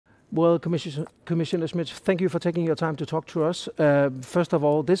Well, Commissioner Schmit, thank you for taking your time to talk to us. First of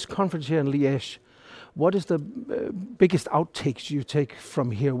all, this conference here in Liége, what is the biggest outtakes you take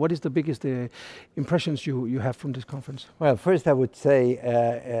from here? What is the biggest impressions you have from this conference? Well, first I would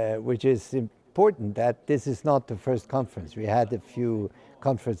say, which is important, that this is not the first conference. We had a few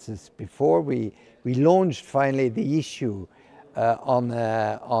conferences before. We launched finally the issue on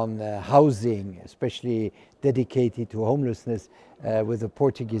housing, especially dedicated to homelessness, with the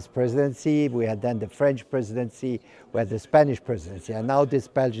Portuguese presidency. We had then the French presidency, we had the Spanish presidency, and now this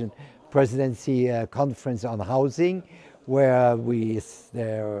Belgian presidency conference on housing, where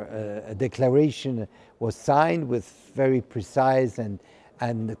a declaration was signed with very precise and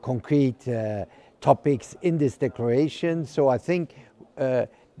concrete topics in this declaration. So I think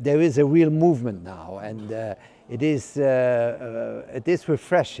there is a real movement now, and it is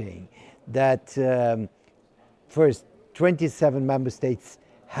refreshing that first 27 member states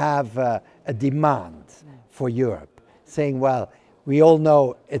have a demand for Europe, saying, well, we all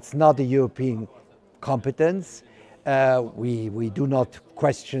know it's not a European competence. We do not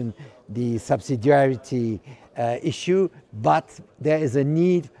question the subsidiarity issue, but there is a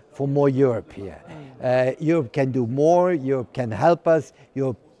need for more Europe here. Europe can do more, Europe can help us,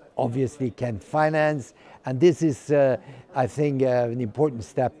 Europe obviously can finance, and this is, I think, an important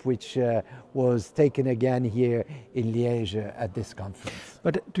step which was taken again here in Liège at this conference.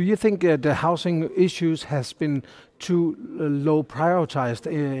 But do you think the housing issues has been too low prioritized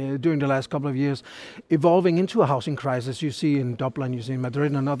during the last couple of years, evolving into a housing crisis you see in Dublin, you see in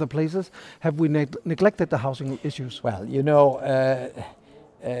Madrid and other places? Have we neglected the housing issues? Well, you know,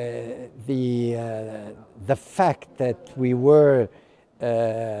 the fact that we were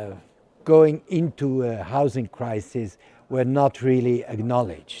going into a housing crisis were not really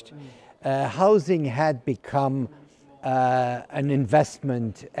acknowledged. Housing had become an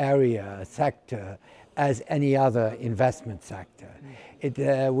investment area, sector, as any other investment sector.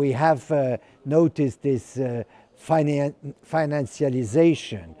 We have noticed this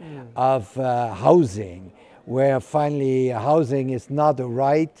financialization of housing, where finally housing is not a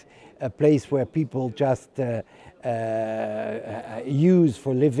right, a place where people just use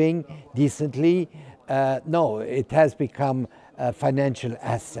for living decently. No, it has become a financial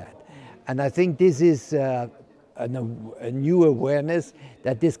asset. And I think this is a new awareness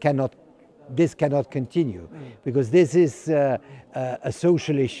that this cannot continue, because this is a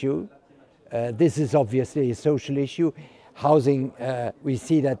social issue. This is obviously a social issue. Housing, we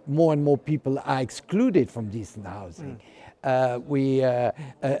see that more and more people are excluded from decent housing. We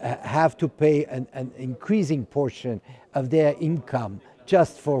have to pay an increasing portion of their income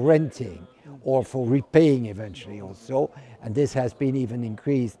just for renting or for repaying eventually also, and this has been even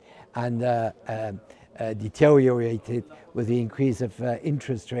increased and deteriorated with the increase of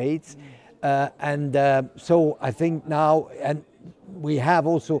interest rates. So I think now, and we have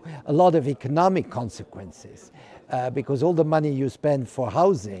also a lot of economic consequences, because all the money you spend for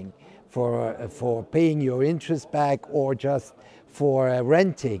housing, for paying your interest back or just for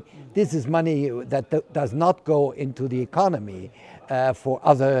renting, this is money that does not go into the economy for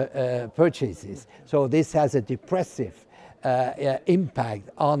other purchases. So this has a depressive impact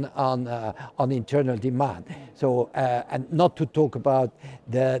on internal demand. So and not to talk about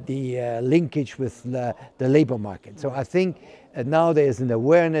the linkage with the labor market. So I think now there is an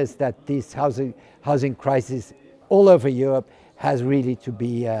awareness that this housing crisis all over Europe has really to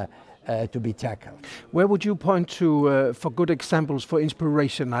be tackled. Where would you point to for good examples, for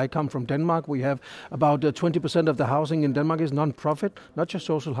inspiration? I come from Denmark. We have about 20% of the housing in Denmark is non-profit, not just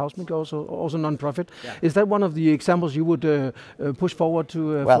social housing, also non-profit. Yeah. Is that one of the examples you would push forward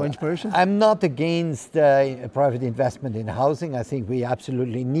to for inspiration? I'm not against private investment in housing. I think we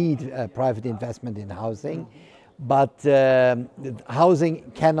absolutely need private investment in housing, but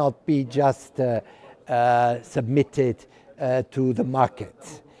housing cannot be just submitted to the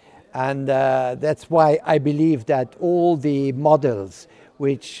market. And that's why I believe that all the models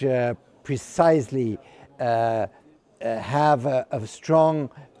which precisely have a strong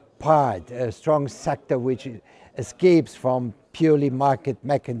part, a strong sector which escapes from purely market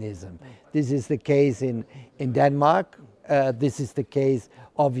mechanism. This is the case in Denmark. This is the case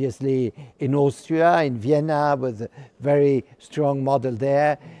obviously in Austria, in Vienna, with a very strong model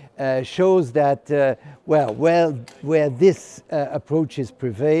there. Shows that where this approaches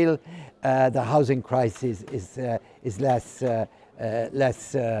prevail, the housing crisis is less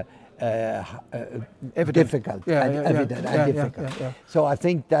difficult and difficult. So I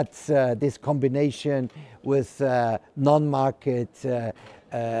think that's this combination with non-market,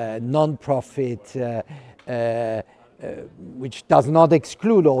 non-profit which does not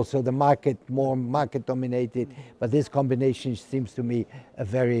exclude also the market, more market dominated, but this combination seems to me a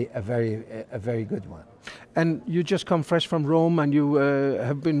very good one. And you just come fresh from Rome, and you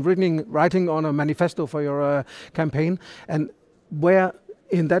have been writing on a manifesto for your campaign. And where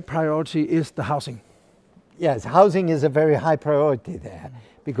in that priority is the housing? Yes, housing is a very high priority there,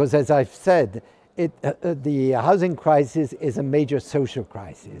 because as I've said, the housing crisis is a major social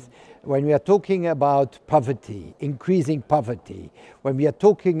crisis. When we are talking about poverty, increasing poverty, when we are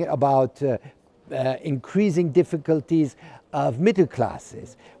talking about increasing difficulties of middle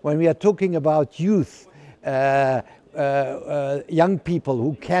classes, when we are talking about youth, young people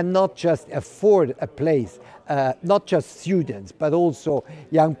who cannot just afford a place, not just students, but also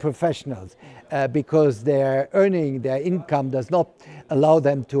young professionals, because their income does not allow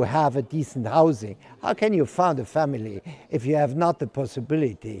them to have a decent housing. How can you found a family if you have not the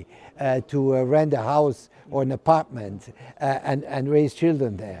possibility to rent a house or an apartment and raise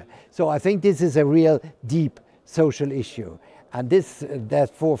children there? So I think this is a real deep social issue. And this,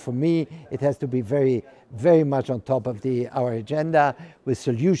 therefore, for me, it has to be very much on top of our agenda, with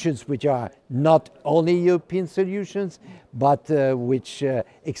solutions which are not only European solutions, but which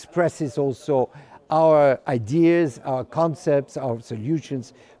expresses also our ideas, our concepts, our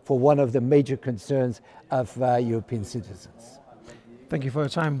solutions for one of the major concerns of European citizens. Thank you for your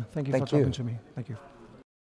time. Thank you for talking to me. Thank you.